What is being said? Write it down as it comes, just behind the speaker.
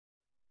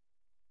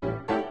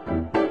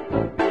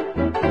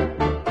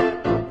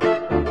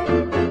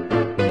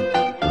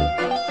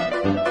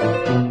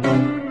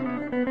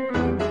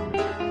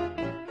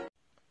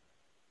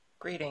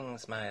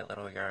Greetings, my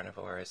little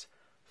yarnivores.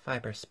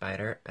 Fiber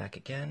Spider back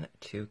again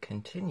to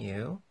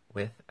continue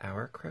with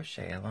our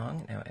crochet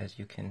along. Now, as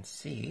you can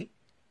see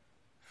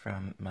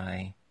from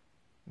my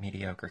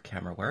mediocre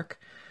camera work,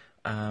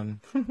 I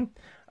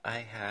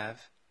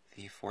have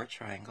the 4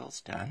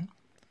 triangles done,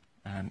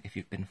 if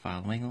you've been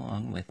following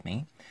along with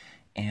me.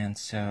 And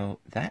so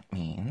that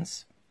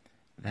means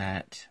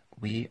that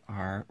we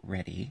are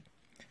ready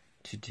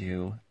to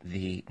do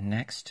the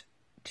next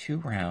 2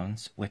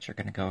 rounds, which are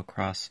going to go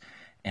across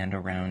and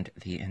around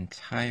the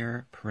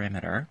entire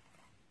perimeter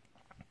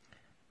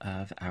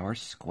of our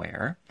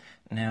square.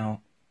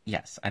 Now,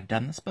 yes, I've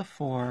done this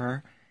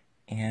before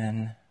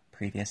in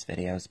previous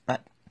videos,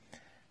 but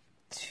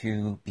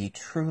to be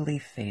truly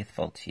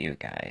faithful to you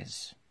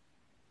guys,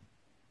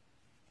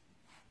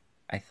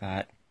 I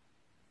thought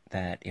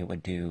that it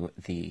would do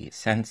the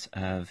sense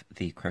of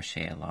the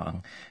crochet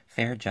along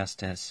fair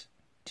justice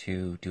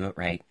to do it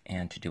right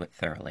and to do it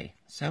thoroughly.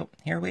 So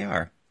here we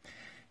are.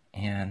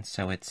 And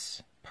so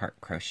it's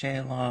part crochet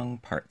along,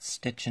 part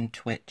stitch and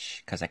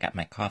twitch, because I got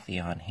my coffee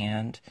on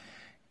hand.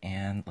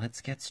 And let's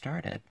get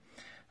started.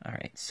 All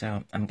right,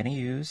 so I'm going to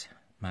use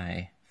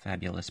my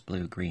fabulous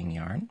blue-green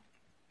yarn.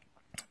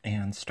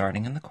 And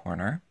starting in the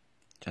corner,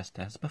 just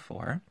as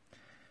before.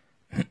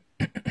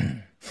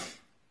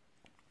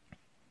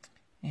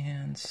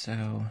 And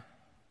so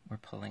we're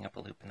pulling up a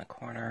loop in the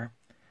corner,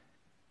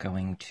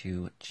 going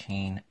to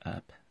chain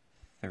up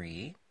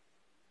 3,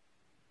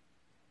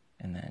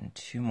 and then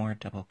 2 more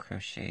double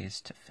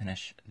crochets to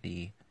finish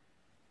the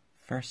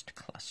first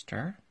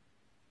cluster.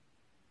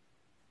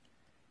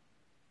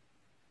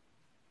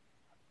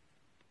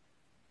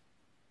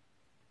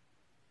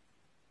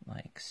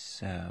 Like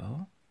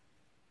so.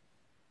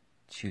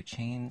 2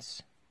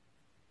 chains,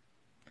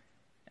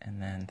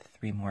 and then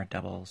 3 more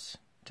doubles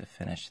to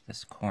finish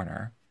this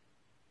corner.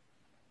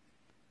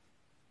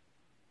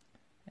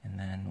 And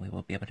then we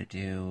will be able to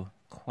do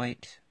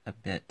quite a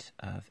bit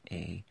of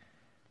a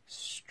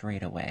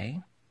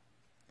straightaway,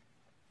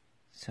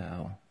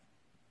 so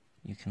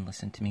you can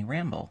listen to me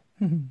ramble.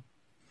 All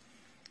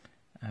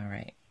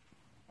right,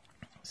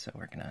 so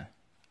we're gonna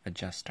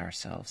adjust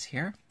ourselves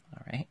here.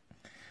 All right,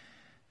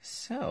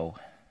 so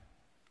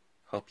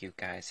hope you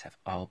guys have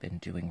all been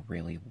doing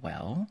really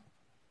well.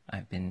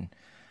 I've been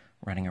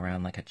running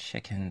around like a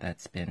chicken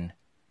that's been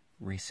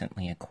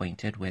recently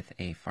acquainted with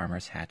a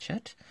farmer's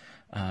hatchet,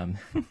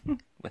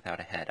 without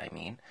a head, I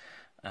mean.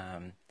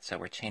 So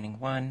we're chaining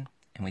 1,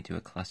 and we do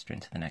a cluster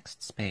into the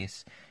next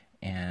space,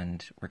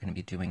 and we're going to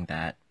be doing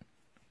that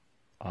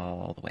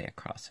all the way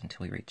across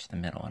until we reach the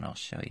middle, and I'll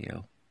show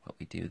you what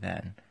we do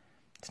then.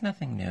 It's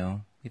nothing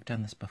new. We've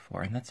done this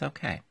before, and that's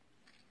okay.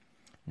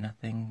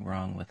 Nothing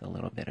wrong with a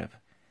little bit of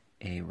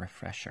a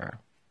refresher.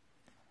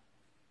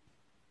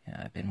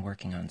 Yeah, I've been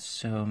working on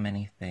so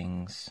many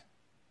things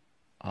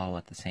all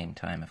at the same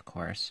time, of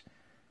course.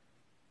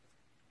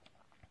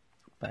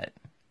 But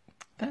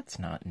that's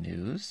not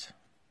news.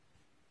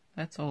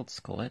 That's old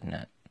school, isn't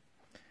it?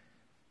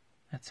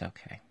 That's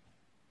okay.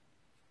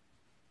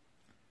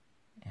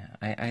 Yeah,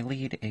 I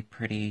lead a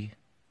pretty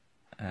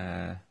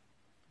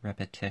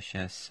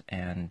repetitious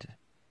and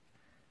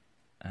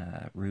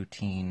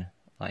routine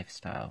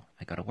lifestyle.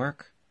 I go to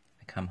work,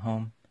 I come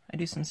home, I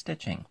do some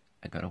stitching.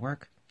 I go to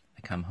work,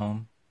 I come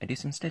home, I do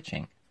some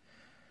stitching.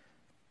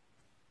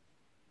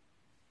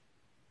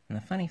 And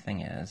the funny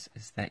thing is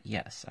that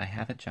yes, I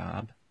have a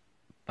job,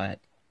 but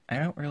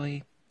I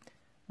really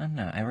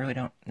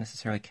don't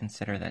necessarily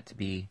consider that to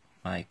be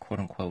my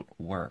quote-unquote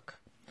work.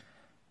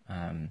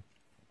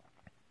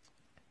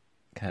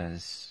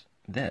 Because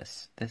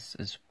this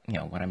is,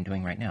 what I'm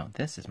doing right now.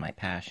 This is my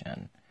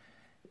passion.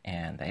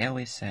 And they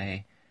always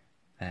say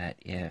that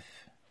if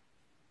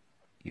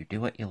you do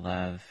what you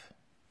love,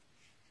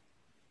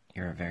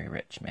 you're a very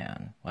rich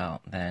man.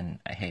 Well, then,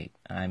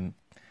 I'm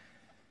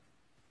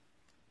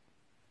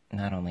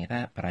not only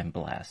that, but I'm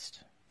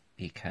blessed.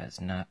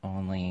 Because not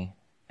only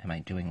am I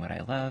doing what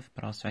I love,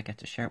 but also I get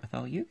to share it with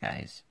all you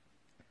guys.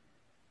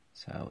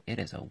 So it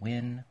is a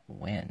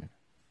win-win.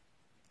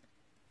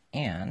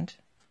 And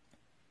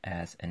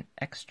as an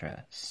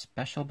extra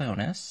special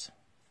bonus,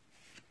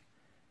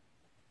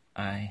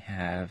 I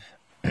have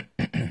oh,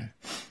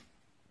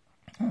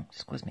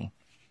 excuse me.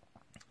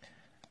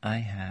 I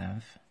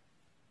have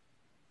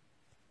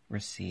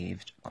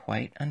received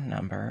quite a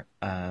number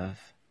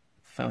of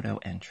photo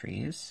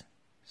entries,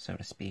 so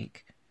to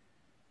speak,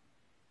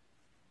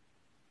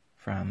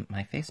 from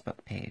my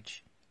Facebook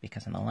page,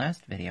 because in the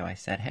last video I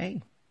said,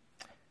 hey,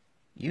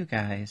 you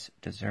guys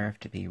deserve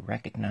to be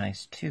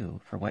recognized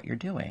too for what you're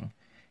doing.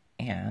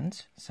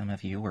 And some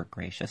of you were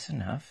gracious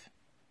enough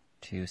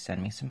to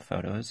send me some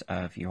photos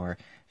of your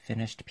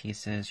finished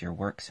pieces, your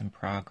works in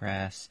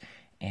progress.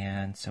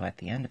 And so at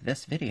the end of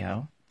this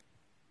video,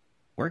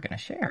 we're going to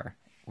share.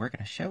 We're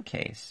going to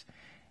showcase.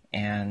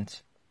 And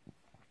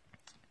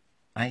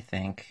I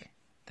think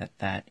that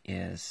that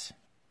is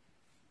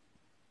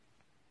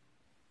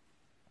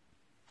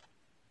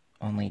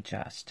only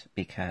just,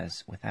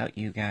 because without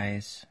you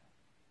guys,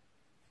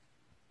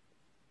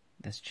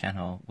 this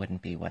channel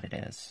wouldn't be what it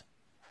is.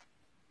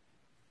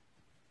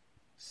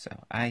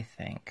 So I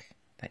think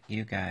that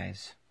you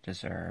guys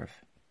deserve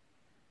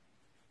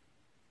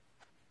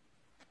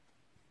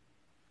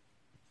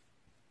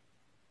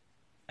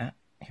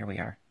here we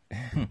are.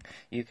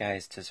 You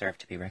guys deserve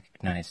to be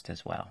recognized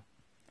as well.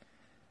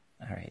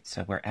 All right,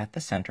 so we're at the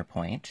center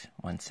point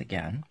once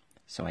again.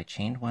 So I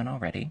chained one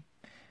already,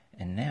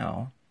 and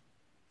now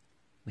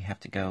we have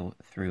to go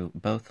through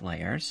both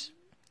layers,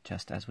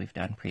 just as we've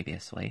done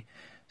previously.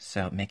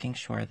 So making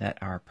sure that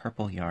our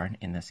purple yarn,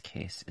 in this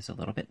case, is a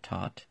little bit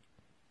taut.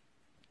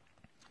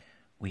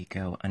 We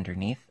go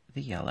underneath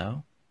the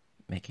yellow,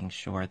 making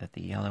sure that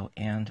the yellow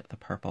and the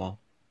purple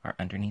are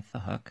underneath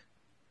the hook.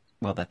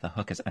 Well, that the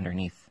hook is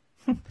underneath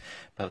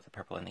both the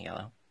purple and the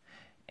yellow.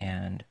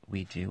 And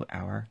we do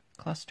our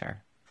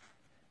cluster,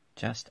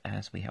 just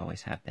as we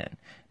always have been.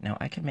 Now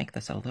I can make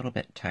this a little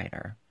bit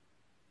tighter,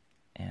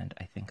 and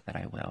I think that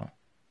I will.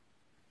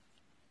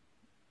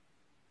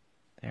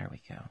 There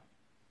we go.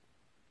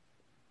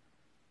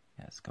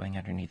 Yes, going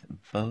underneath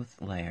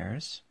both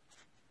layers.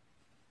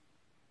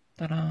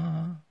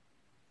 Ta-da!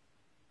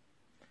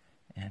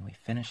 And we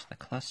finish the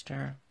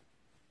cluster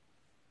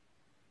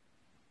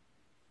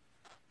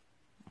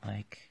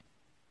like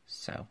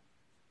so.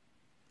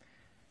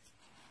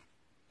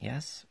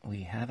 Yes,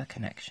 we have a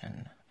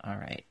connection. All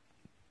right.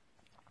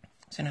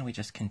 So now we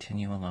just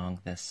continue along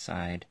this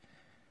side,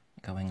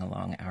 going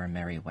along our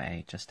merry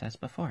way, just as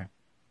before,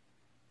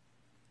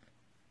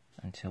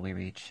 until we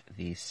reach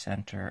the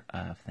center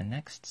of the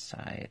next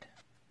side,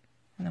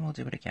 and then we'll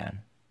do it again.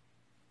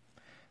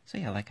 So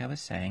yeah, like I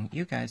was saying,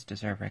 you guys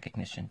deserve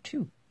recognition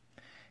too.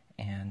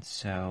 And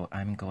so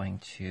I'm going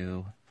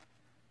to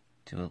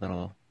do a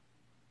little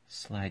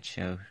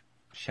slideshow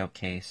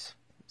showcase.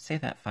 Say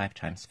that 5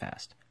 times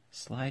fast.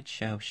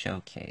 Slideshow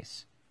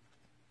showcase.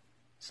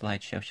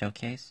 Slideshow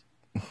showcase.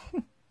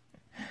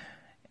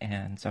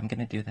 And so I'm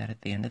going to do that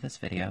at the end of this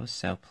video.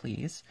 So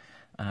please,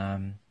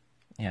 you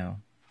know,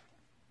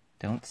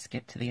 don't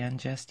skip to the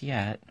end just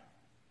yet,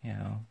 you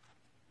know,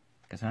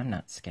 because I'm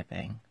not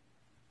skipping.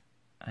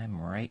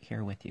 I'm right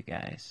here with you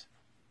guys.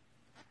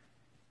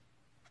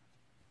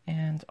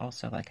 And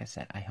also, like I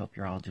said, I hope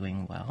you're all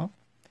doing well.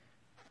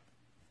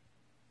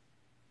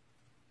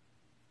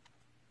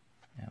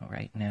 Now,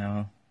 right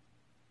now,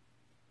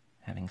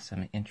 having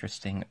some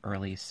interesting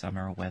early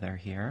summer weather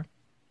here.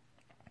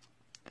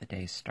 The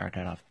day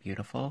started off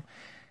beautiful,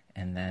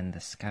 and then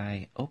the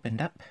sky opened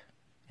up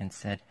and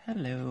said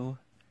hello.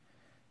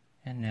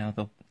 And now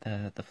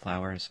the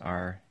flowers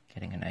are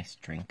getting a nice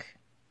drink.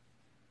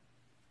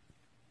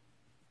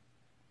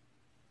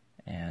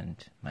 And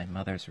my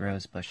mother's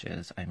rose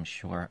bushes, I'm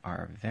sure,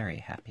 are very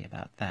happy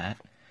about that.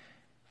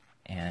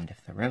 And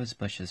if the rose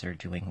bushes are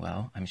doing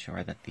well, I'm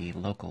sure that the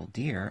local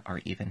deer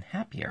are even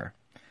happier,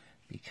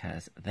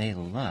 because they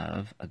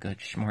love a good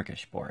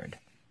smorgasbord,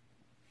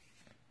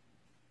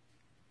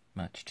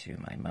 much to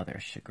my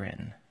mother's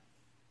chagrin.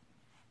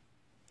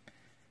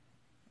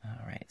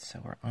 All right,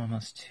 so we're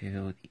almost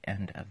to the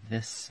end of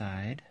this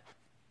side.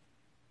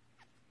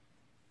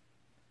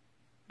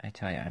 I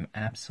tell you, I'm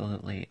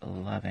absolutely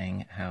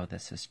loving how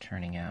this is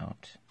turning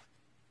out.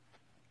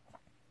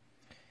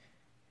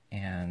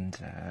 And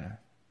you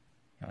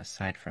know,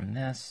 aside from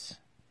this,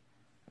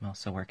 I'm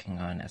also working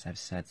on, as I've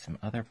said, some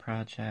other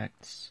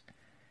projects.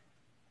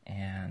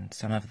 And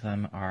some of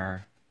them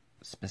are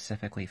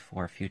specifically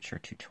for future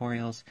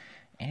tutorials.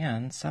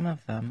 And some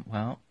of them,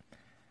 well,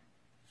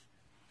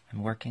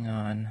 I'm working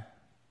on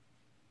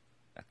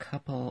a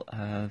couple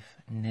of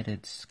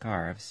knitted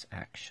scarves,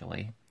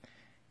 actually.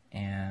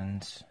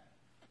 And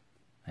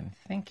I'm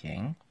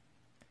thinking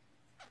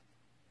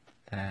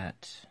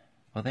that,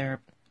 well, they're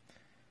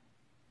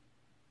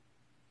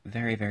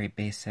very, very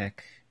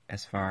basic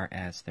as far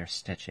as their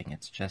stitching.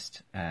 It's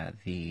just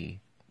the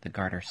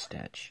garter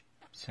stitch.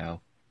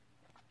 So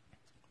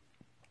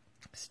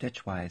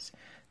stitch-wise,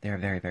 they're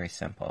very, very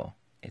simple.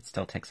 It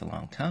still takes a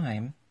long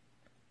time.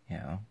 You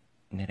know,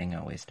 knitting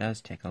always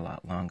does take a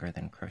lot longer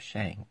than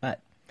crocheting.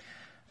 But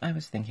I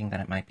was thinking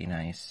that it might be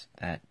nice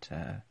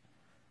that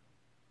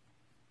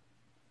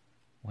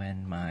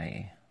when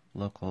my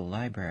local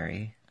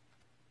library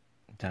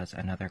does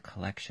another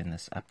collection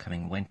this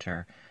upcoming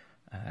winter,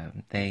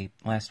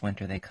 last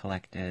winter they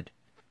collected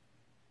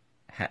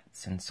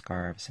hats and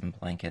scarves and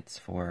blankets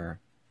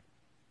for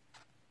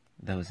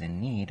those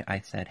in need. I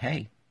said,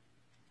 hey,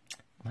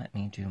 let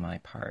me do my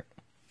part.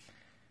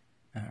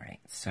 All right,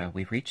 so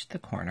we've reached the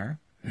corner.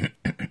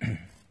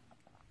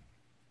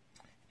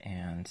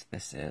 And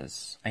this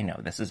is, I know,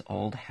 this is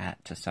old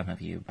hat to some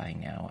of you by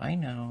now. I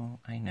know.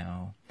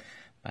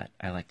 But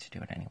I like to do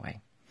it anyway.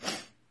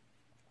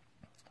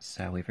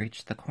 So we've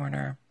reached the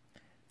corner.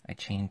 I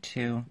chained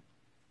 2.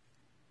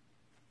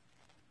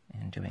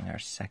 And doing our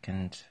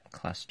second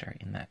cluster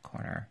in that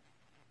corner.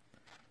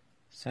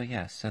 So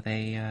yeah, so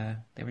they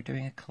were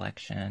doing a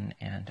collection,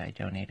 and I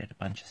donated a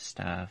bunch of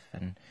stuff,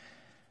 and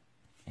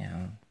you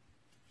know,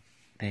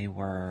 they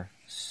were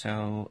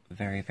so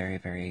very, very,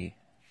 very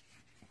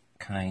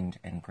kind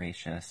and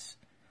gracious.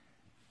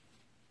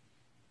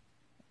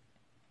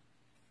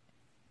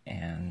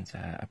 and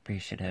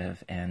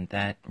appreciative, and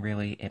that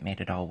really, it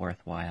made it all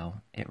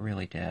worthwhile. It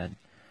really did.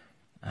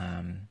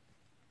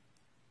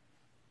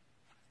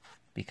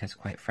 Because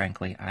quite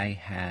frankly, I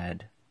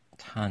had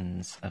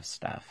tons of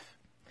stuff,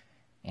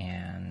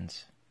 and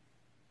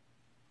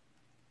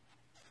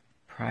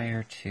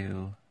prior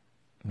to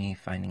me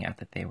finding out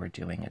that they were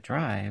doing a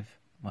drive,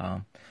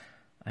 well,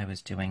 I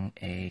was doing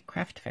a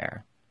craft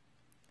fair,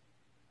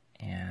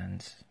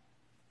 and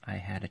I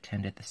had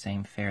attended the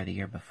same fair the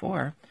year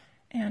before,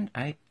 and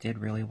I did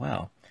really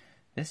well.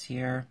 This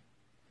year,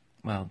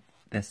 well,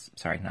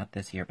 not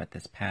this year, but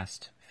this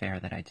past fair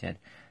that I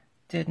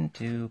didn't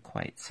do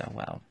quite so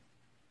well.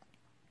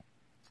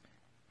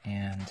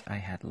 And I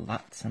had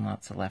lots and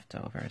lots of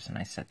leftovers, and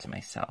I said to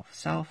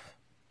myself,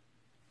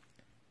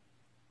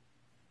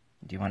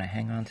 do you want to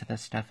hang on to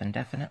this stuff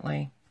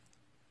indefinitely,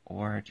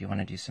 or do you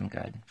want to do some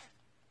good?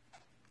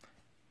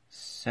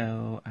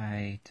 So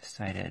I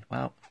decided,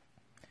 well,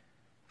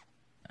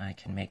 I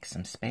can make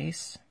some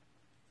space,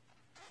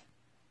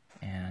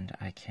 and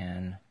I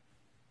can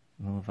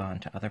move on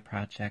to other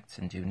projects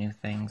and do new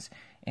things,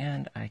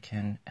 and I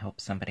can help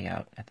somebody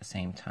out at the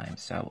same time.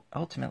 So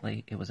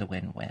ultimately, it was a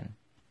win-win.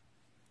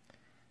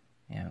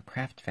 You know,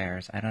 craft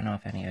fairs, I don't know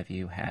if any of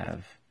you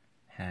have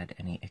had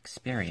any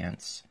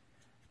experience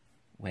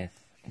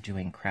with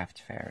doing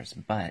craft fairs,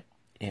 but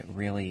it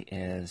really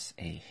is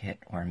a hit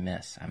or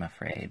miss, I'm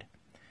afraid.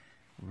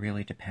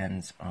 Really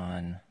depends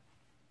on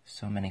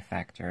so many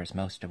factors,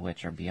 most of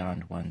which are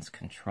beyond one's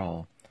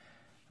control.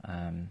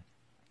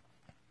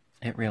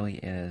 It really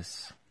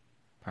is,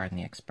 pardon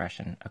the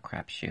expression, a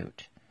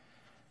crapshoot.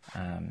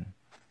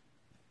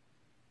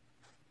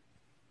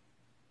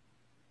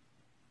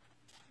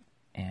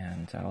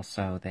 And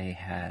also they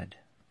had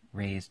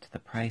raised the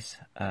price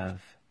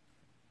of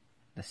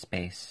the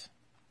space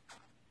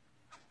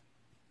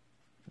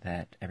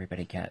that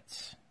everybody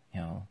gets.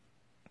 You know,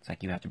 it's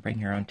like you have to bring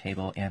your own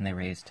table, and they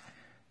raised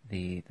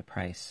the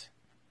price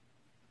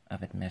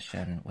of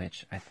admission,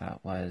 which I thought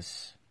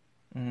was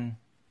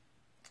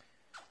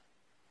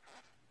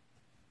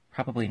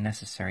probably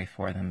necessary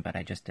for them, but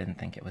I just didn't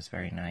think it was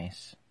very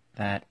nice.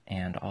 That,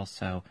 and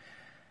also,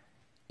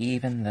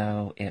 even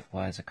though it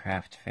was a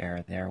craft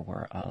fair, there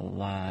were a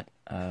lot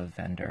of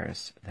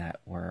vendors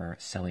that were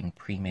selling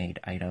pre-made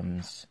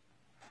items,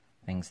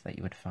 things that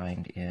you would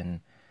find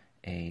in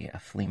a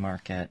flea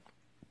market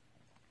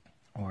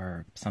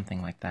or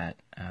something like that.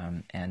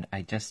 And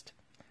I don't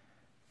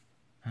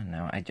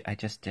know, I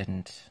just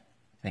didn't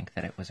think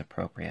that it was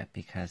appropriate,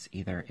 because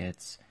either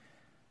it's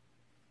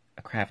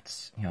a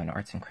crafts, an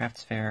arts and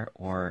crafts fair,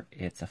 or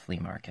it's a flea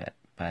market.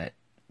 But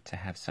to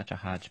have such a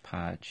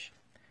hodgepodge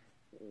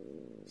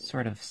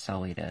sort of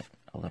sullied it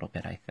a little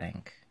bit, I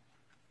think.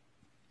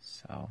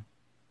 So,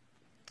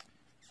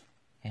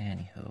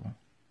 anywho,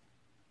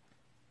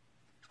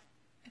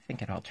 I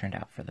think it all turned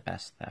out for the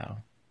best, though.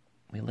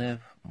 We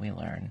live, we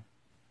learn.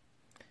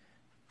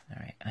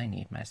 Alright, I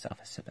need myself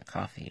a sip of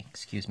coffee.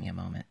 Excuse me a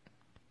moment.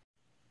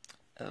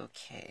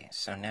 Okay,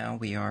 so now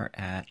we are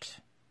at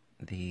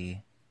the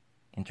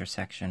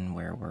intersection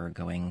where we're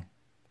going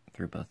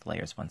through both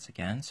layers once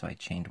again. So I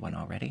chained one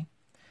already.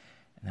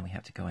 And then we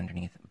have to go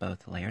underneath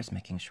both layers,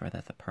 making sure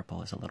that the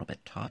purple is a little bit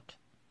taut.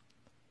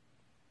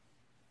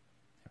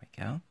 There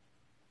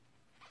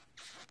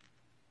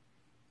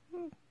we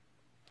go.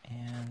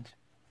 And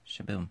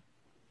shaboom.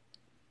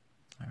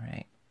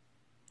 Alright.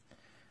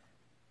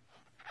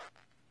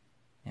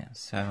 Yeah,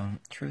 so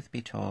truth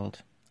be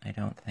told, I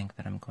don't think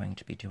that I'm going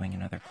to be doing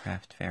another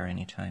craft fair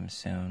anytime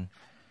soon.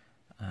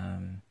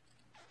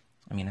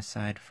 I mean,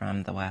 aside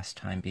from the last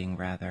time being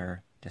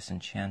rather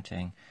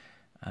disenchanting,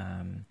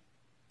 I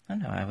don't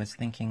know, I was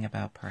thinking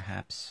about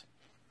perhaps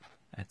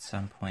at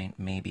some point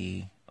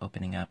maybe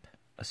opening up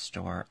a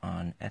store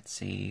on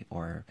Etsy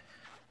or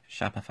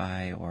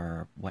Shopify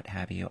or what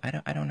have you. I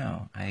don't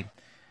know. I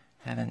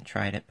haven't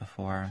tried it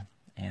before,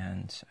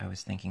 and I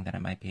was thinking that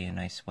it might be a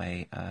nice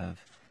way of,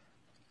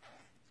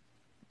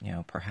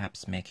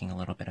 perhaps making a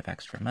little bit of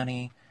extra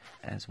money,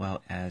 as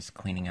well as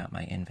cleaning out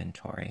my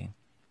inventory,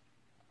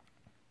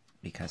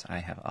 because I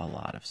have a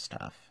lot of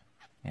stuff.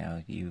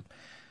 If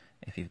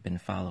you've been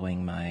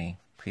following my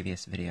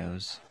previous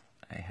videos,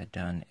 I had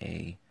done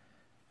a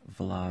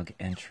vlog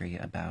entry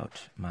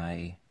about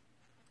my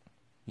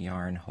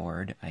yarn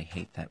hoard. I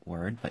hate that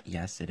word, but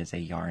yes, it is a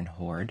yarn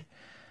hoard.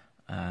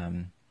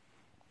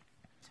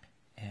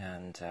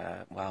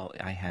 Well,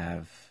 I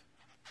have,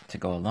 to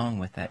go along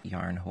with that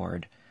yarn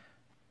hoard,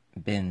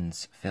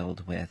 bins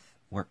filled with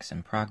works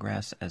in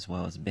progress, as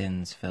well as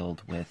bins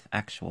filled with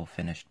actual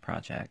finished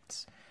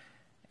projects.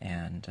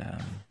 And,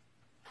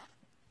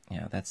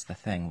 that's the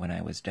thing. When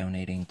I was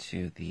donating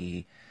to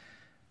the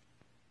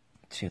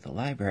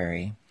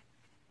library,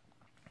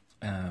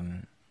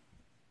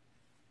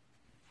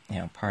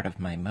 part of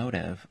my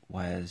motive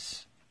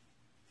was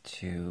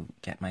to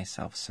get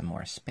myself some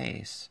more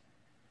space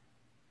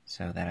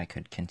so that I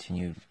could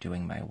continue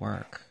doing my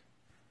work.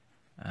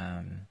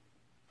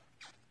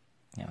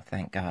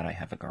 Thank God I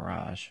have a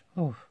garage.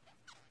 Whew.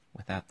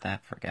 Without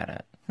that,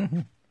 forget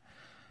it.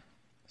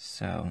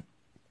 So,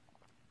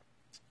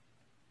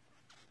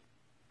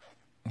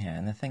 Yeah,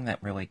 and the thing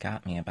that really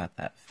got me about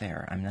that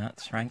fair, I'm not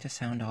trying to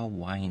sound all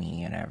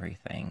whiny and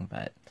everything,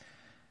 but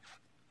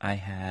I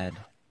had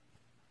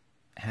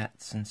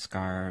hats and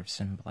scarves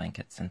and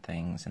blankets and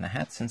things. And the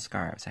hats and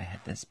scarves, I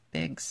had this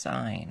big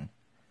sign.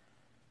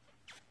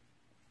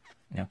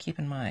 Now keep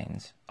in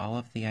mind, all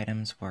of the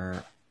items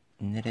were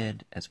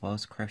knitted as well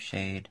as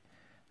crocheted,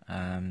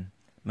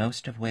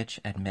 most of which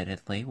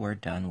admittedly were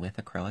done with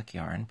acrylic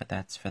yarn, but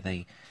that's for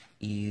the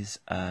ease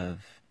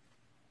of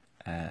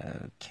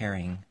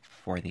caring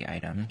for the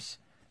items.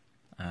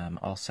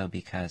 Also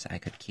because I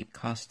could keep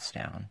costs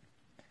down.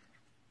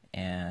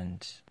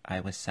 And I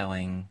was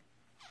selling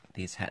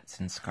these hats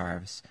and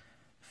scarves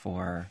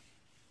for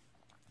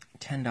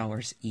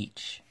 $10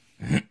 each.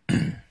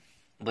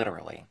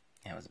 Literally.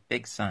 It was a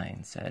big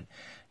sign, said,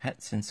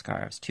 hats and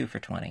scarves, 2 for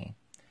 $20.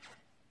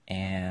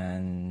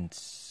 And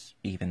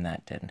even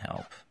that didn't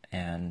help.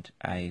 And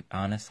I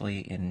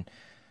honestly, in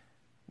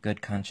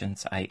good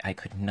conscience, I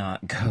could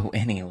not go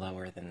any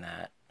lower than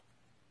that.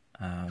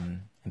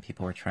 And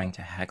people were trying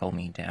to haggle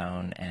me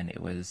down, and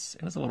it was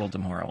a little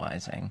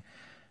demoralizing.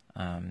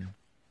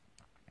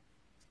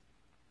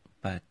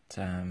 But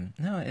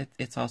no,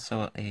 it's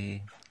also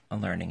a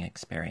learning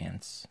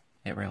experience.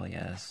 It really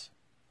is.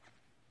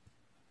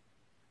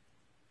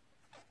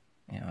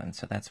 You know, and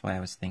so that's why I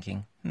was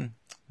thinking,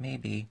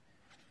 maybe,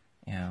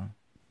 you know,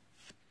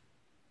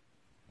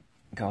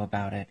 go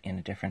about it in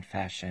a different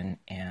fashion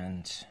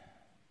and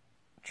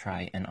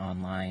try an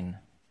online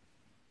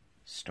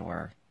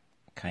store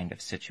kind of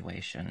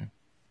situation.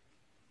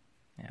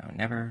 You know,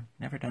 never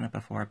done it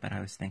before, but I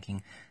was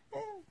thinking,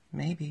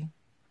 maybe,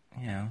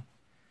 you know,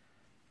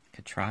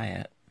 could try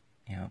it.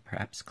 You know,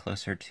 perhaps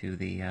closer to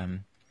the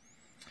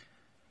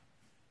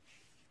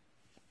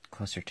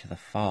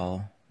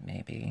fall,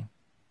 maybe.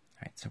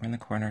 All right, so we're in the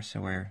corner, so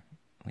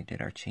we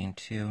did our chain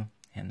 2,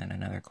 and then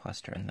another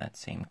cluster in that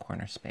same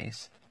corner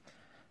space.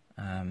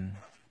 Oh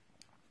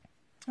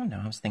no,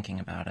 I was thinking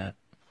about it.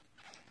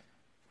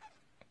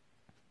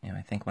 You know,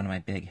 I think one of my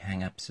big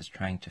hang-ups is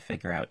trying to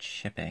figure out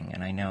shipping,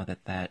 and I know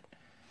that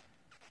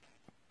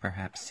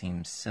perhaps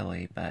seems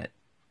silly, but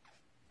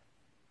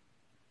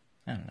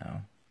I don't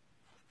know.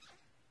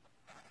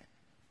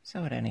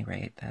 So at any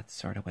rate, that's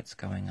sort of what's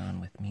going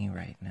on with me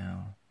right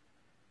now.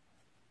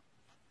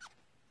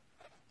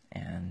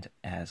 And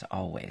as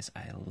always,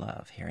 I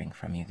love hearing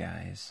from you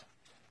guys,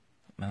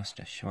 most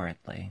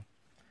assuredly.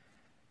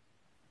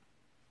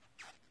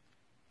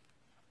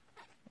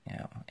 You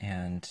know,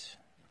 and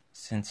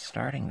since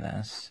starting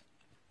this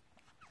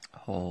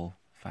whole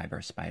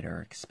fiber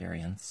spider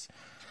experience,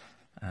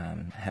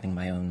 having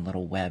my own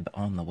little web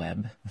on the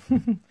web,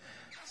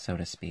 so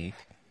to speak,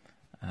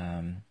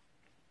 you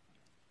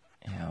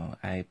know,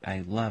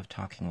 I love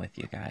talking with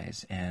you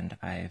guys, and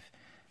I've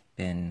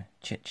been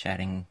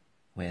chit-chatting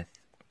with,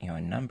 you know,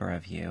 a number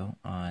of you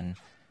on,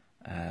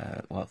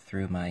 well,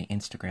 through my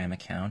Instagram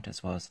account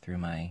as well as through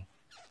my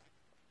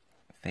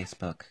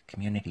Facebook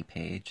community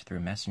page, through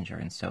Messenger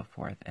and so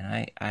forth,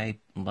 and I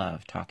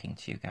love talking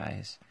to you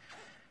guys,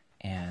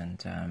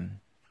 and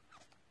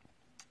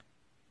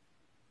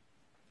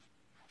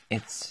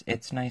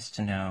it's nice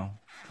to know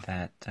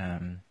that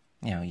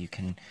you know, you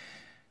can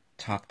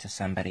talk to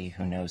somebody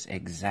who knows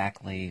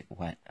exactly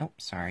what. Oh,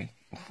 sorry,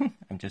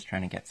 I'm just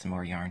trying to get some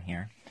more yarn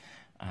here.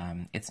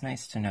 It's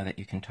nice to know that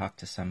you can talk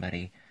to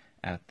somebody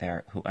out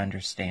there who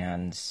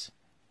understands,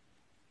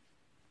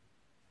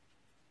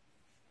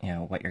 you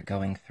know, what you're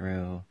going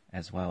through,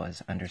 as well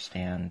as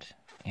understand,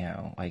 you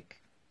know, like,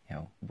 you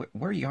know,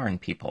 we're yarn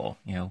people,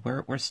 you know,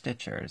 we're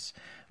stitchers.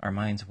 Our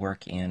minds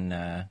work in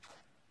a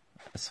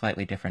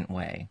slightly different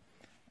way.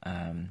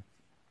 You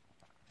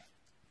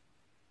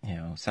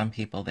know, some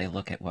people, they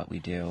look at what we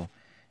do,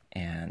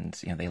 and,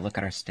 you know, they look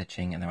at our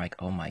stitching and they're like,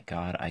 oh my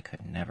god, I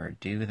could never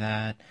do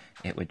that.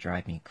 It would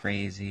drive me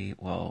crazy.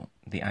 Well,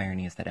 the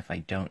irony is that if I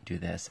don't do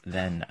this,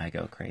 then I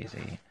go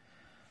crazy.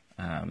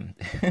 You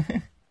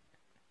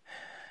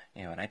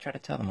know, and I try to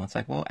tell them, it's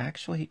like, well,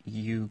 actually,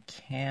 you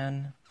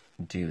can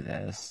do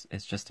this.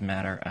 It's just a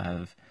matter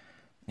of,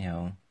 you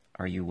know,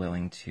 are you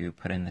willing to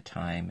put in the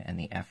time and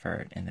the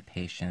effort and the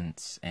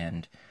patience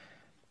and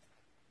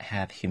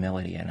have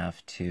humility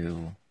enough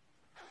to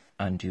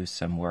undo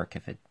some work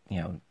if it,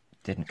 you know,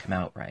 didn't come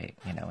out right,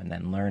 you know, and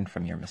then learn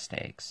from your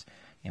mistakes.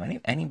 You know,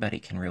 anybody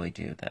can really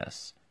do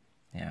this.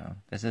 You know,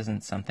 this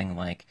isn't something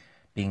like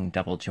being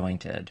double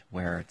jointed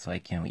where it's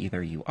like, you know,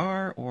 either you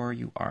are or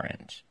you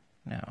aren't.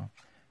 No.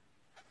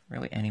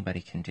 Really,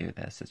 anybody can do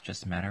this. It's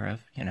just a matter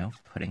of, you know,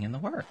 putting in the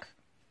work.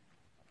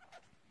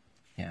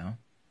 You know?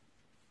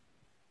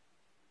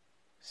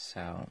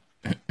 So,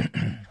 you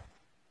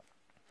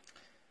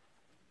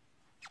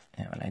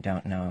know, and I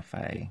don't know if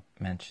I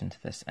mentioned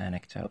this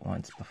anecdote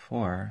once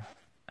before.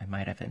 I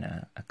might have in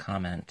a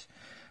comment,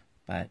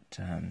 but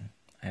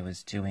I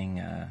was doing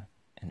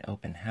an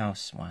open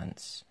house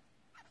once,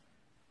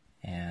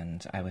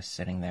 and I was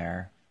sitting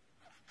there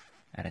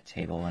at a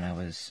table and I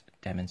was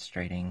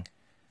demonstrating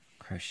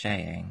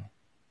crocheting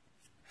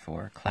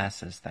for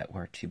classes that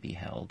were to be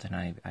held, and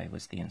I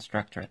was the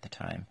instructor at the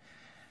time.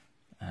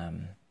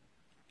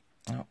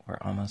 Oh, we're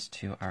almost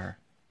to our,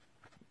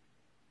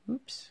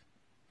 oops,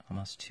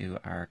 almost to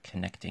our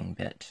connecting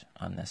bit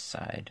on this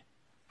side.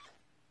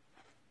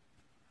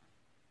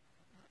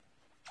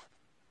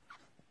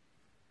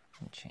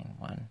 And chain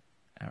one.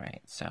 All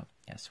right, so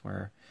yes,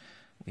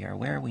 we are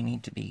where we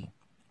need to be.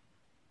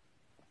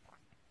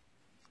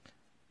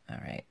 All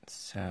right,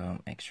 so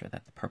make sure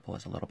that the purple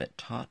is a little bit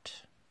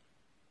taut.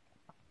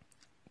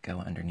 Go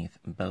underneath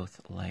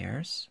both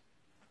layers,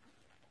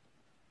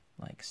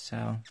 like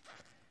so,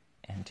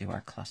 and do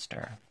our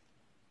cluster.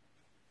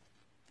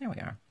 There we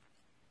are.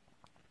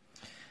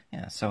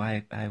 Yeah, so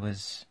I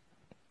was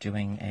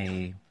doing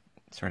a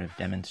sort of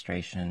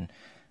demonstration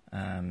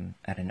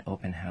at an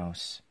open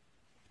house,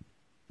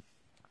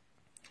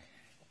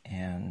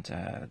 and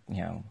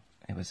you know,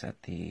 it was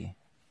at the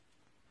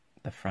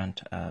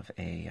front of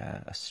a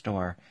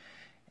store,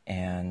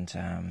 and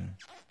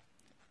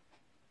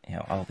you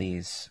know, all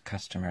these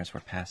customers were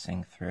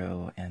passing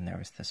through, and there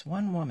was this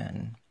one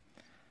woman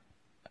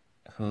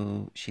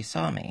who, she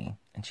saw me,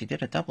 and she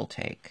did a double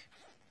take,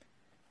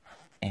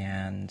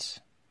 and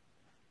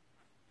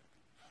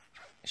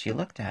she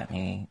looked at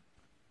me,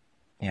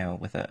 you know,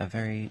 with a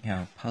very, you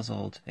know,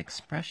 puzzled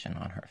expression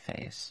on her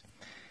face,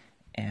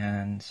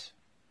 and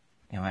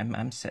you know,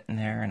 I'm sitting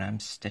there and I'm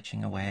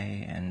stitching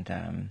away and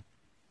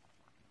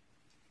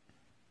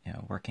you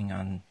know, working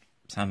on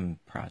some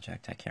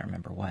project, I can't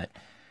remember what.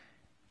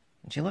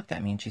 And she looked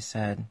at me and she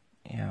said,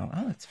 you know,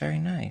 oh, that's very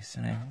nice.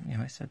 And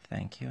I said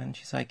thank you. And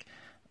she's like,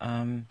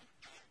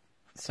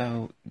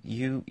 so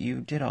you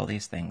did all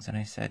these things? And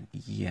I said,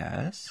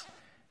 yes.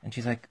 And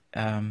she's like,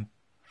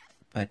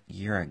 but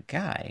you're a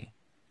guy.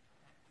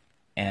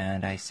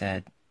 And I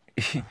said,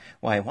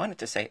 well, I wanted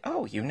to say,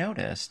 oh, you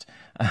noticed.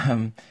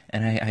 And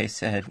I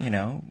said, you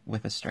know,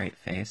 with a straight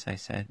face, I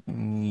said,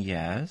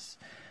 yes.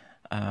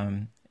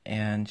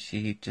 And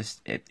she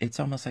just, it's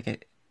almost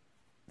like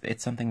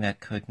it's something that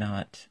could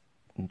not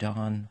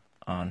dawn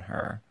on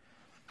her.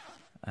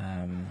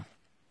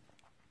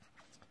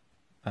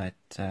 But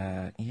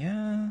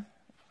yeah,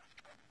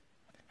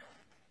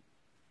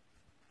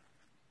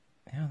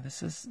 you know,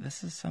 this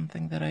is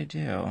something that I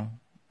do,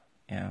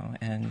 you know,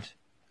 and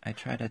I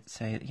try to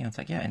say, you know, it's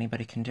like, yeah,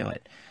 anybody can do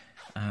it.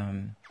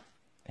 You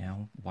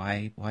know,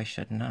 why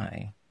shouldn't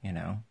I? You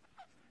know,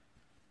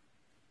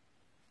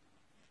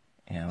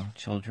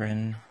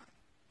 children,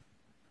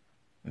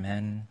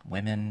 men,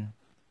 women.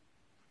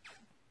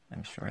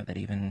 I'm sure that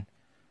even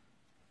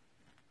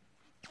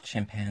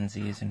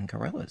chimpanzees and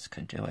gorillas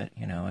could do it,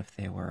 you know, if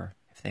they were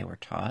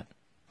taught.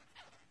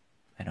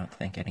 I don't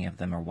think any of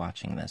them are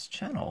watching this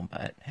channel,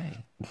 but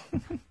hey.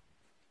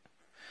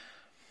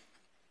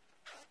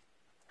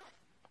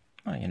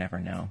 Well, you never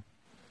know.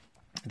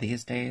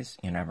 These days,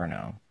 you never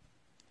know.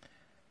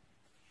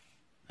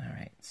 All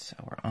right, so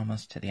we're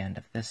almost to the end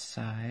of this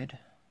side.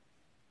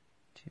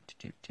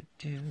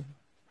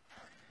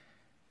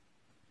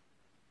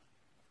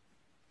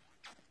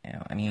 You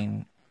know, I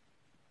mean,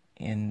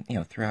 in, you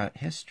know, throughout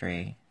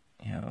history,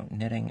 you know,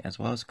 knitting as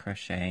well as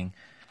crocheting,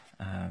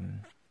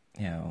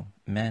 you know,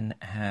 men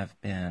have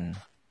been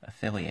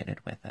affiliated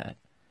with it,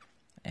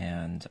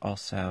 and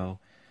also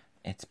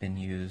it's been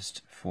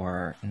used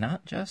for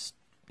not just,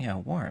 you know,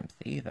 warmth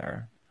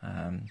either.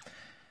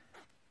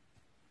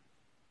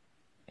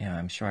 You know,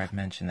 I'm sure I've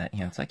mentioned that, you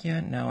know, it's like, yeah,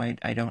 no,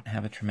 I don't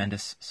have a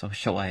tremendous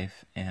social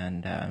life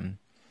and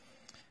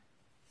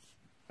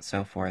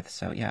so forth.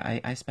 So yeah,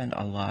 I spend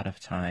a lot of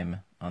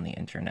time on the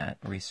internet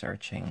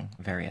researching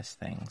various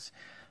things.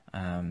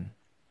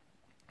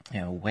 You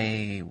know,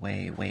 way,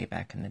 way, way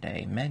back in the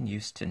day, men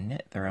used to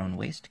knit their own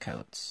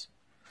waistcoats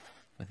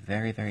with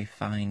very, very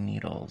fine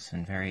needles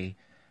and very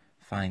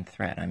fine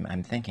thread.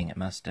 I'm thinking it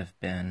must have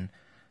been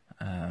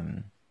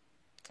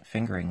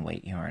fingering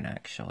weight yarn,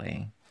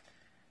 actually.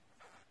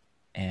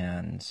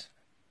 And,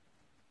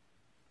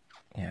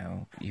 you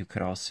know, you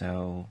could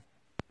also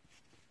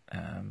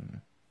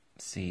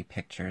see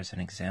pictures and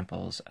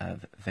examples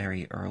of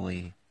very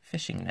early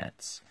fishing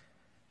nets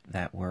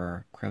that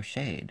were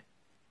crocheted,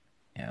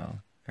 you know,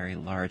 very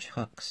large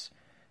hooks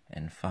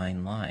and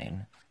fine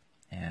line.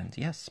 And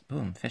yes,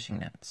 boom, fishing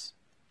nets.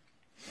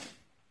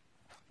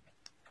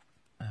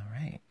 All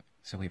right,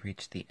 so we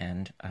reached the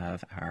end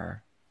of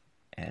our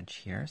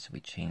edge here. So we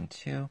chain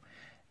 2,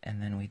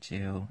 and then we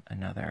do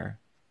another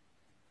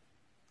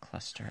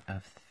cluster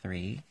of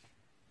 3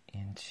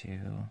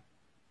 into,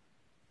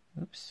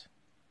 oops,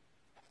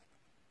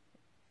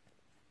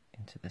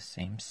 into the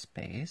same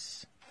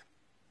space.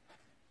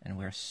 And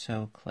we're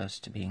so close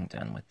to being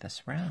done with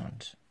this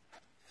round.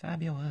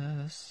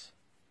 Fabulous.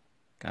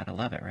 Gotta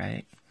love it,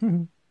 right?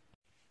 So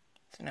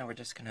now we're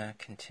just gonna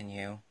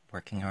continue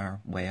working our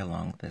way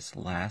along this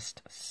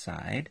last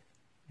side.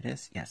 It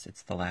is, yes,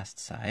 it's the last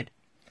side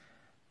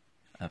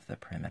of the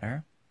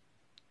perimeter.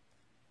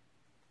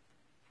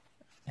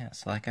 Yeah,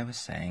 so like I was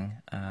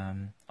saying,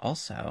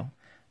 also,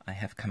 I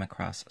have come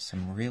across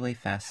some really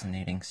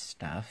fascinating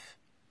stuff,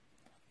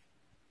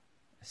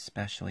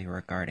 especially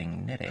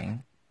regarding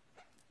knitting,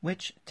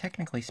 which,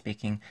 technically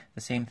speaking,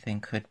 the same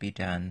thing could be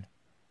done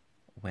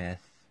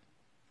with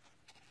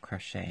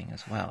crocheting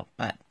as well.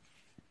 But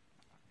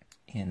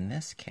in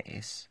this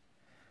case,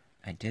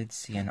 I did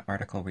see an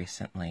article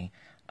recently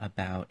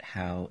about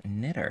how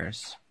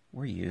knitters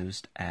were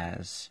used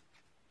as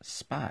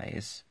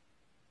spies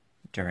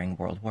during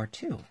World War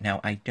II. Now,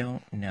 I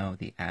don't know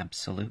the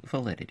absolute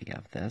validity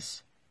of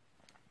this,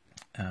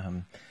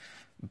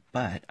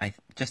 but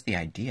just the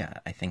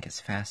idea, I think, is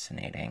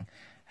fascinating,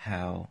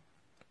 how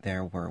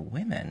there were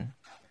women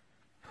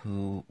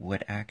who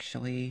would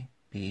actually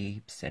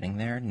be sitting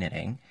there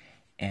knitting,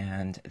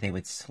 and they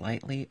would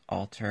slightly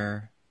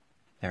alter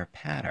their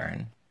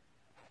pattern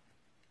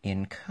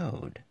in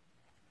code.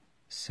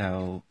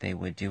 So they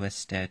would do a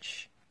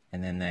stitch,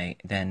 and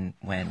then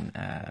when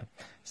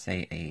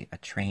say a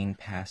train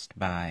passed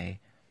by,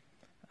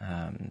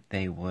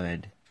 they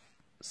would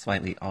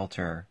slightly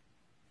alter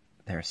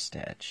their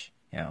stitch,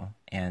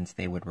 and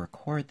they would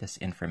record this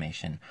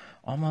information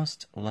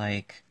almost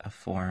like a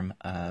form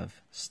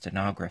of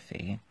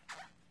stenography.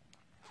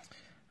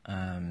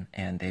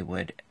 And they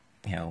would,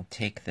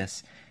 take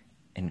this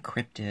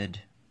encrypted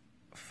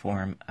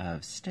form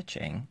of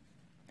stitching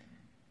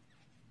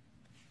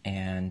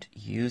and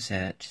use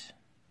it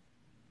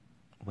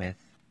with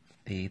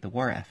the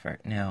war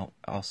effort. Now,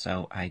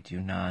 also, I do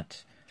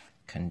not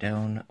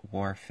condone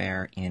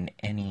warfare in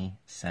any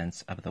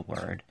sense of the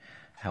word.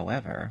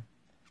 However,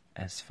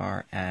 as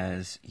far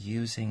as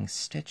using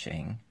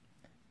stitching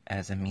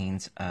as a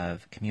means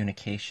of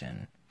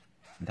communication,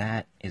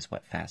 that is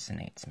what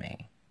fascinates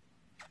me.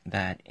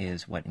 That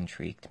is what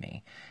intrigued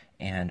me.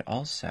 And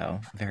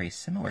also, very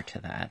similar to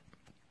that,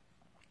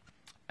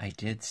 I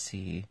did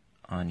see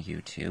on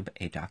YouTube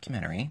a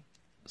documentary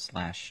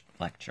 /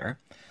 lecture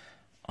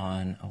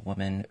on a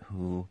woman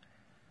who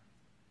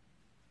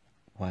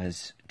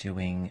was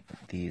doing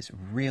these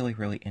really,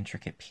 really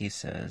intricate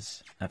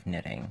pieces of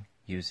knitting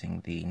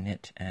using the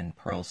knit and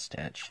purl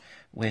stitch,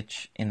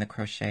 which in the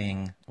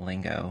crocheting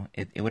lingo,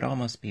 it would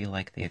almost be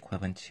like the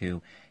equivalent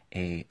to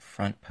a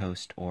front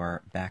post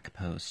or back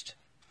post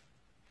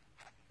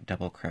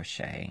double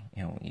crochet.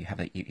 You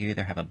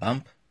either have a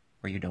bump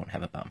or you don't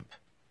have a bump.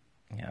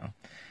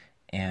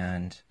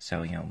 And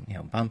so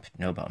bump,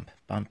 no bump,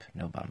 bump,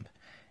 no bump.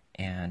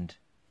 And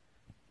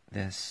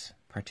this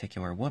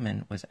particular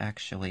woman was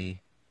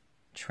actually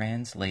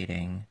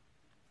translating,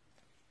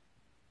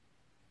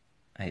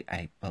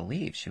 I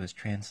believe she was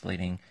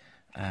translating,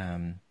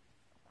 I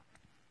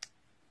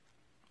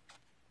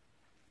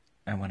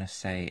want to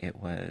say it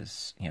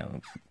was,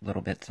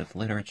 little bits of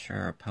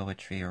literature or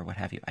poetry or what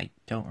have you. I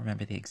don't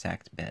remember the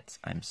exact bits.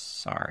 I'm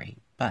sorry.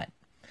 But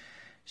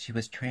she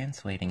was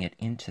translating it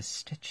into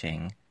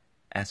stitching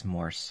as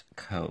Morse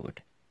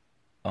code.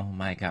 Oh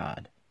my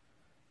God.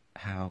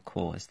 How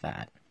cool is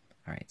that?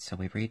 All right, so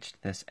we've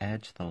reached this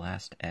edge, the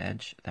last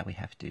edge that we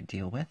have to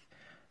deal with.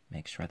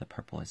 Make sure the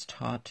purple is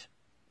taut.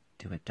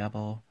 Do a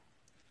double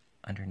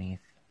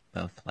underneath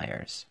both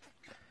layers.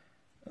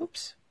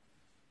 Oops.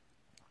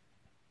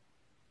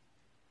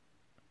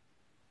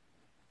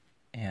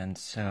 And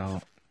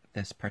so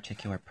this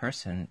particular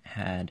person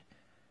had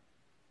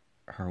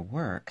her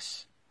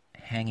works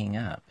hanging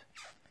up,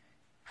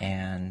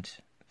 and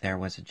there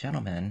was a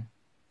gentleman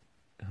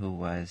who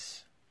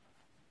was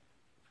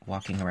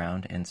walking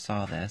around and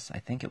saw this. I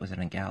think it was in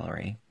a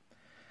gallery,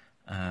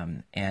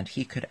 and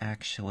he could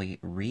actually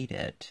read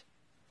it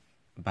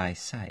by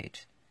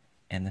sight.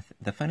 And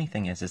the funny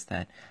thing is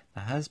that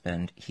the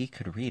husband, he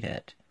could read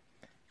it,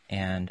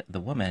 and the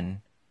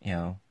woman,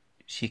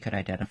 she could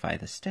identify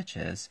the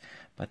stitches,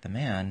 but the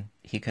man,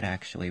 he could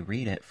actually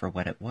read it for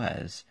what it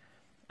was,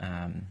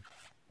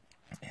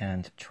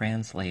 and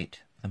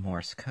translate the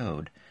Morse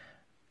code.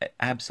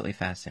 Absolutely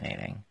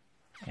fascinating,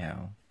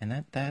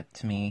 and that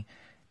to me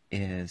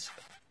is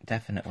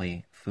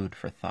definitely food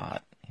for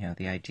thought.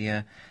 The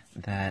idea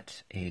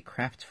that a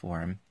craft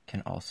form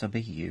can also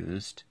be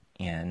used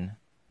in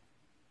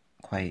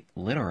quite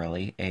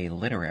literally a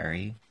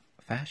literary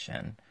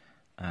fashion.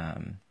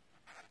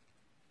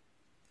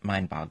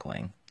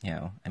 Mind-boggling,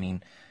 I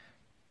mean,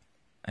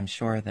 I'm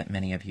sure that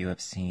many of you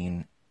have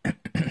seen,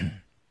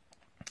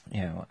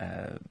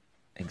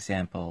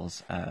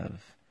 examples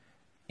of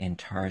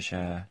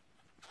intarsia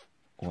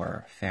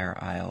or Fair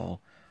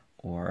Isle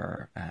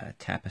or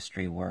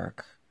tapestry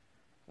work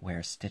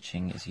where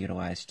stitching is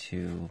utilized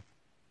to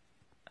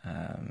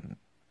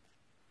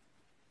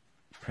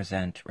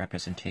present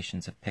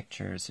representations of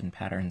pictures and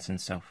patterns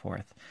and so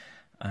forth,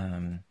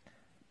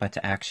 but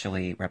to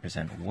actually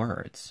represent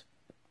words,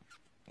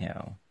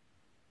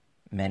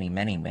 many,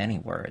 many, many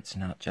words,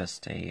 not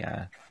just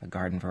a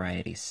garden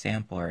variety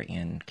sampler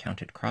in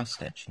counted cross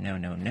stitch. No.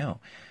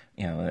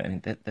 I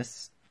mean,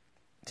 this,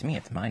 to me,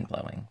 it's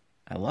mind-blowing.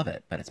 I love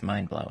it, but it's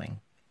mind-blowing.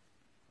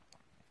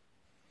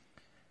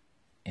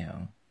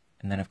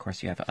 And then of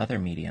course you have other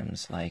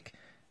mediums like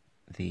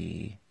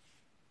the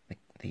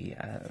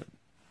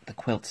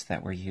quilts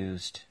that were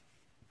used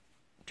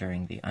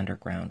during the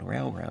Underground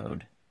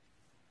Railroad,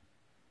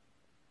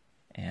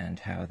 and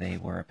how they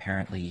were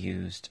apparently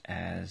used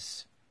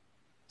as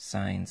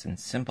signs and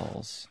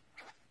symbols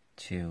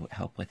to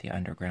help with the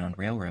Underground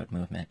Railroad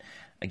movement.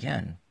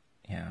 Again,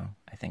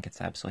 I think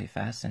it's absolutely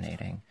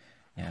fascinating.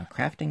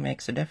 Crafting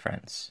makes a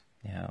difference.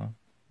 I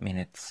mean,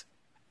 it's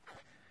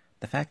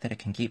the fact that it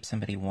can keep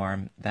somebody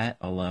warm, that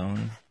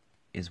alone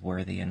is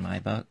worthy in my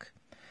book.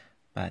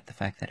 But the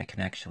fact that it can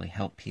actually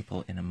help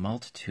people in a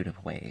multitude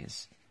of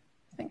ways,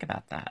 think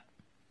about that.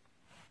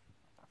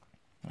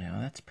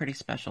 That's pretty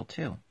special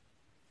too.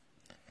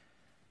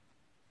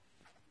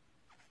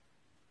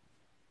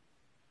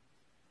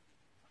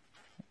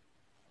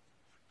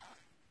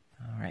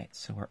 All right,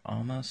 so we're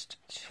almost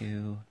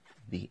to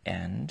the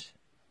end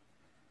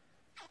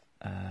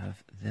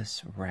of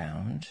this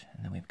round,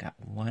 and then we've got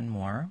one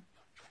more.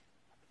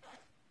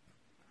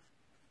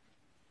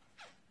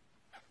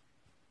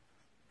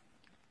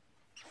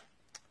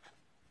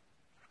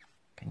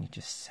 Can you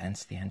just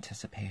sense the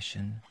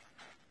anticipation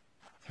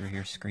through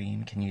your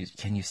screen? Can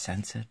you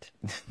sense it?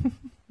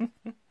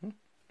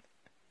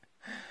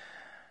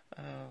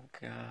 Oh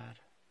God.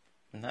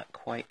 I'm not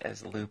quite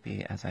as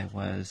loopy as I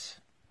was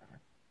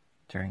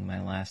during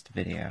my last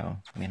video.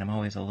 I mean, I'm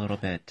always a little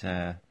bit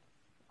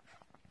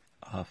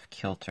off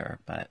kilter,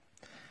 but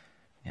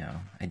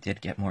I did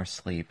get more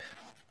sleep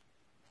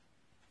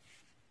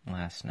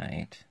last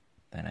night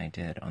than I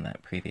did on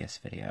that previous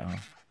video.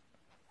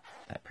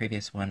 That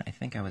previous one, I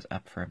think I was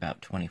up for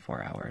about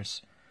 24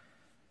 hours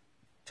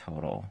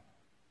total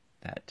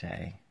that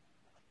day.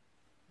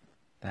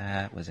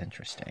 That was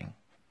interesting.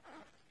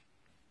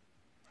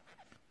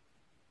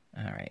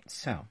 Alright,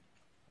 so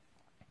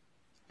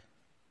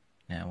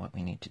now what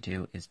we need to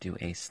do is do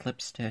a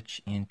slip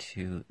stitch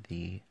into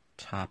the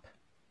top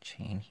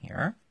chain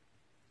here.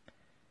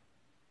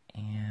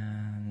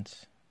 And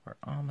we're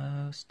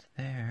almost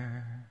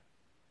there.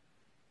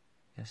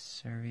 Yes,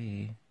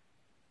 sirree.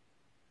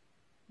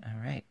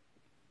 Alright.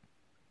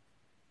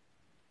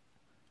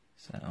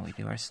 So we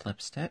do our slip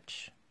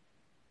stitch.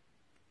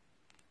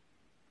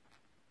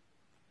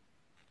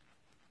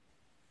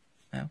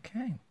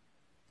 Okay.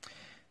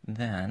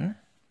 Then,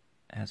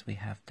 as we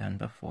have done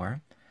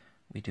before,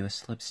 we do a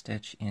slip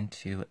stitch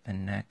into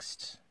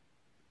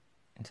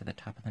the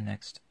top of the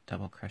next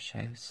double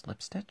crochet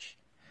slip stitch,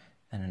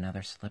 then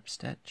another slip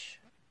stitch,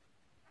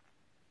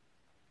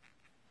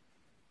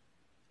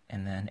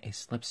 and then a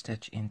slip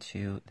stitch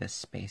into this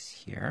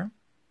space here.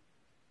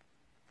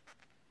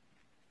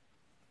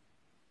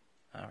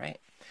 All right,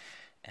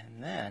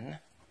 and then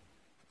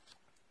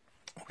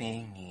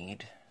we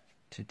need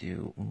to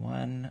do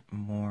one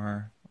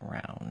more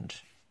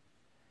round.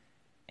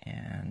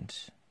 And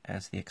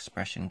as the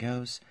expression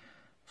goes,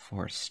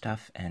 for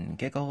stuff and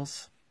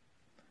giggles,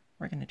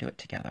 we're going to do it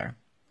together.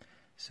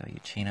 So you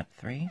chain up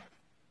 3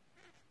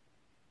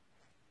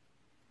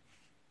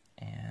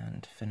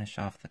 and finish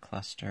off the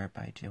cluster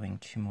by doing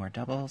 2 more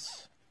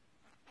doubles.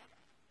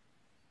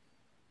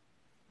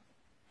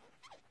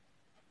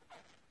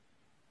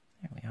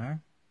 There we are.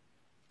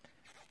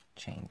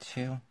 Chain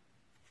 2.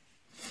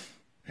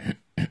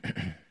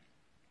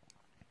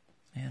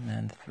 And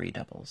then 3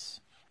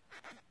 doubles.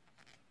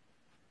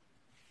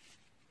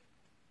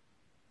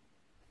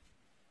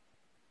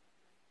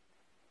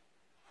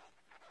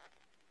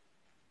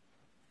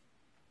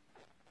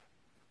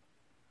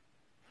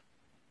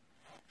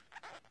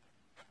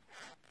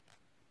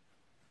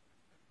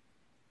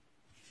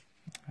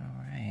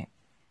 Alright,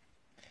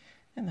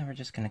 and then we're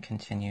just going to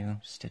continue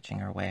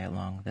stitching our way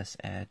along this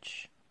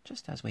edge,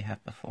 just as we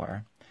have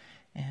before,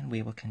 and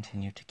we will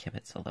continue to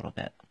kibitz a little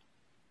bit.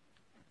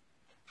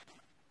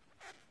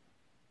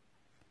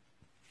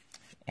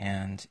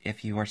 And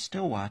if you are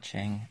still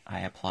watching,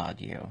 I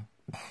applaud you.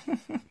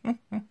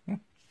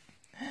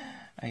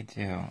 I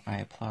do. I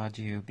applaud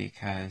you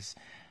because,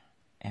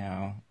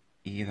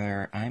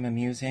 either I'm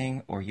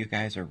amusing or you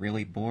guys are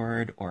really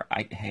bored, or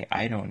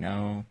I don't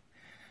know.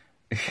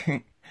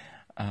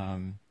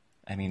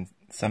 I mean,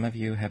 some of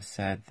you have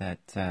said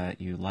that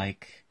you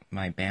like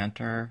my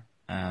banter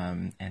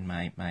and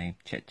my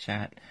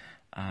chit-chat.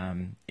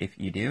 If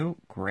you do,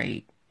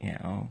 great.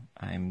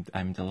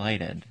 I'm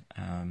delighted.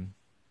 I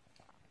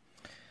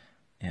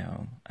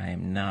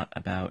am not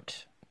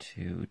about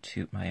to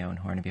toot my own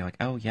horn and be like,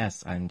 oh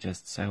yes, I'm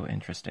just so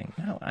interesting.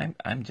 No,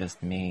 I'm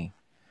just me.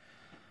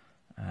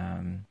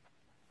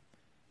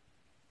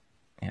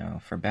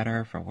 For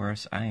better, for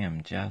worse, I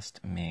am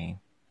just me.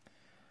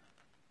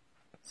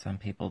 Some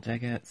people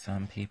dig it,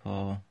 some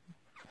people,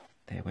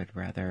 they would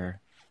rather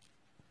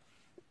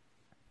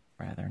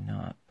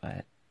not,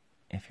 but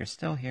if you're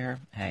still here,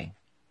 hey,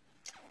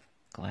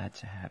 glad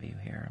to have you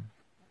here.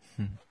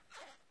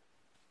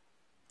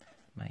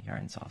 My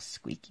yarn's all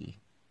squeaky.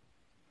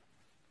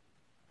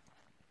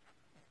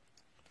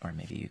 Or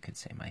maybe you could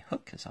say my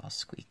hook is all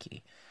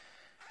squeaky.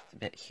 It's a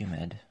bit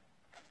humid.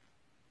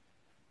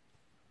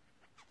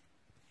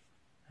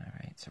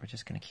 Alright, so we're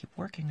just going to keep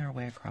working our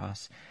way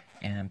across,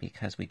 and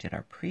because we did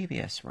our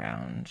previous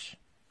round,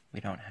 we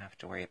don't have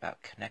to worry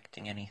about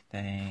connecting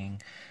anything.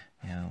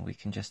 We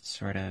can just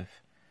sort of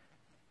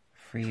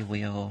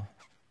freewheel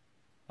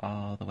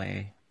all the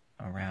way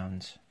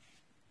around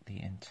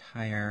the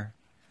entire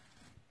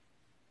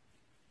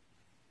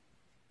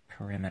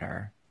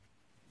perimeter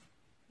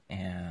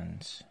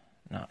and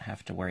not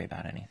have to worry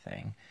about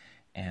anything.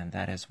 And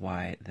that is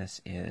why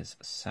this is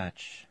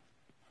such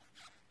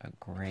a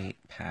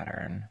great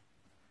pattern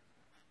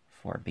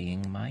for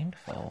being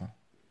mindful,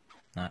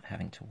 not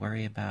having to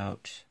worry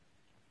about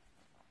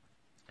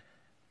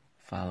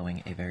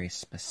following a very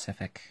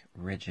specific,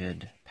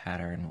 rigid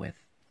pattern with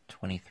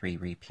 23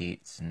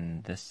 repeats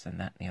and this and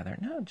that and the other.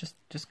 No,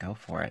 just go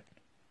for it.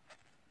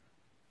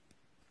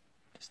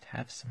 Just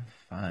have some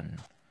fun.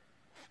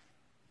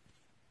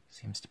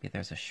 Seems to be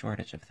there's a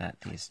shortage of that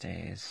these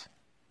days.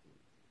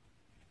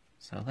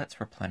 So let's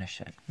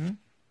replenish it.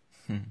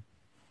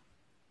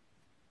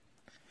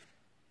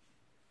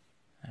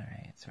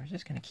 Alright, so we're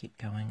just going to keep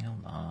going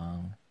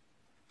along.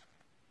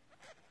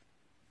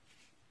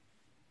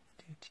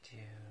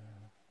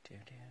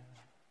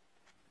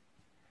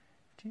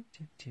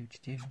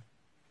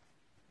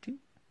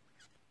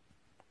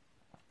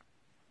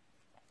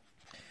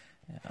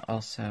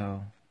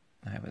 Also,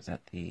 I was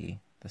at the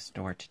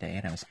store today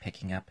and I was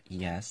picking up,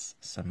 yes,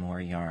 some more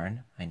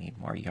yarn. I need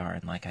more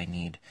yarn, like I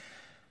need,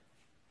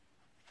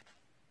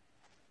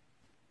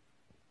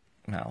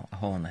 well, a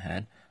hole in the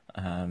head.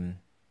 And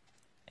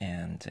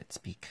it's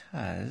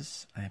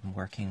because I'm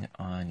working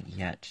on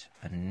yet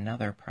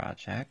another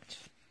project.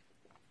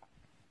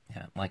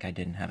 Yeah, like I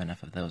didn't have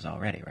enough of those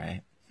already,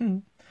 right?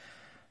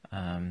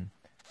 Yeah,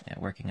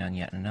 working on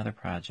yet another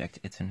project.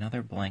 It's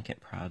another blanket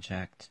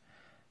project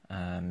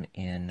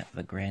in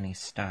the granny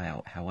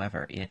style.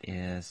 However, it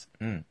is,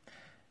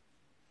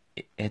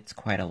 it's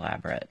quite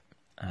elaborate.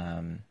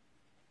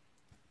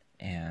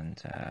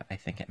 And I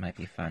think it might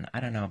be fun. I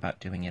don't know about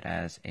doing it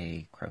as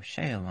a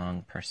crochet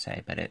along per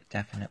se, but it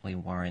definitely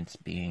warrants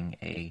being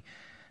a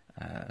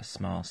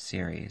small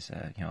series,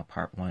 you know,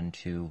 part 1,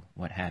 2,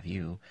 what have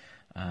you.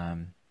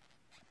 You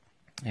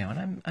know,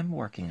 and I'm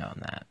working on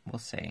that. We'll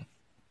see.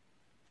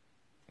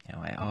 You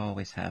know, I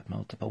always have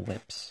multiple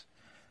whips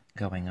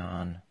going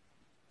on.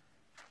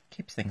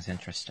 Keeps things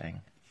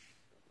interesting.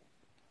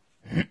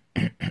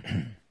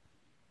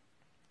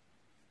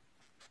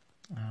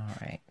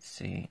 Alright,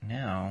 see,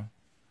 now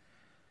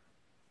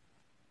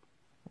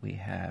we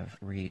have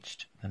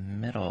reached the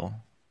middle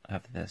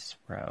of this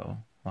row,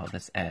 well,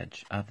 this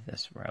edge of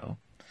this row.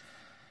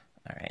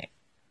 Alright,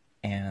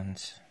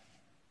 and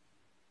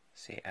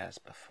see, as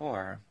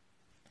before,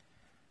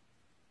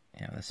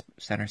 you know, this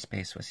center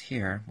space was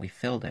here, we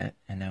filled it,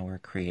 and now we're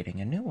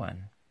creating a new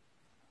one.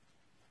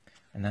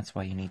 And that's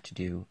why you need to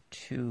do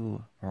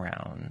 2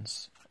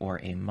 rounds,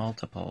 or a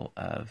multiple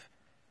of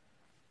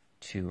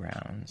 2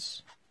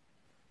 rounds,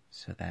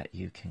 so that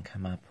you can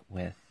come up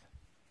with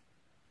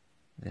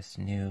this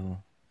new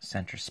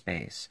center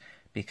space.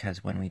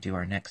 Because when we do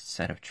our next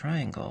set of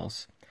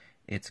triangles,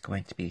 it's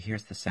going to be,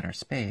 here's the center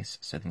space,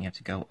 so then you have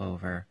to go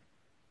over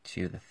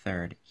to the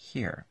third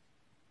here,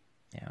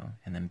 you know,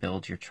 and then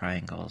build your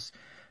triangles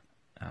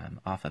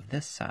off of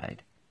this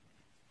side.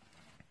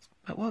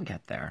 But we'll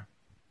get there,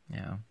 you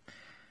know.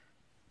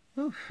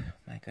 Oof,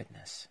 my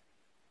goodness.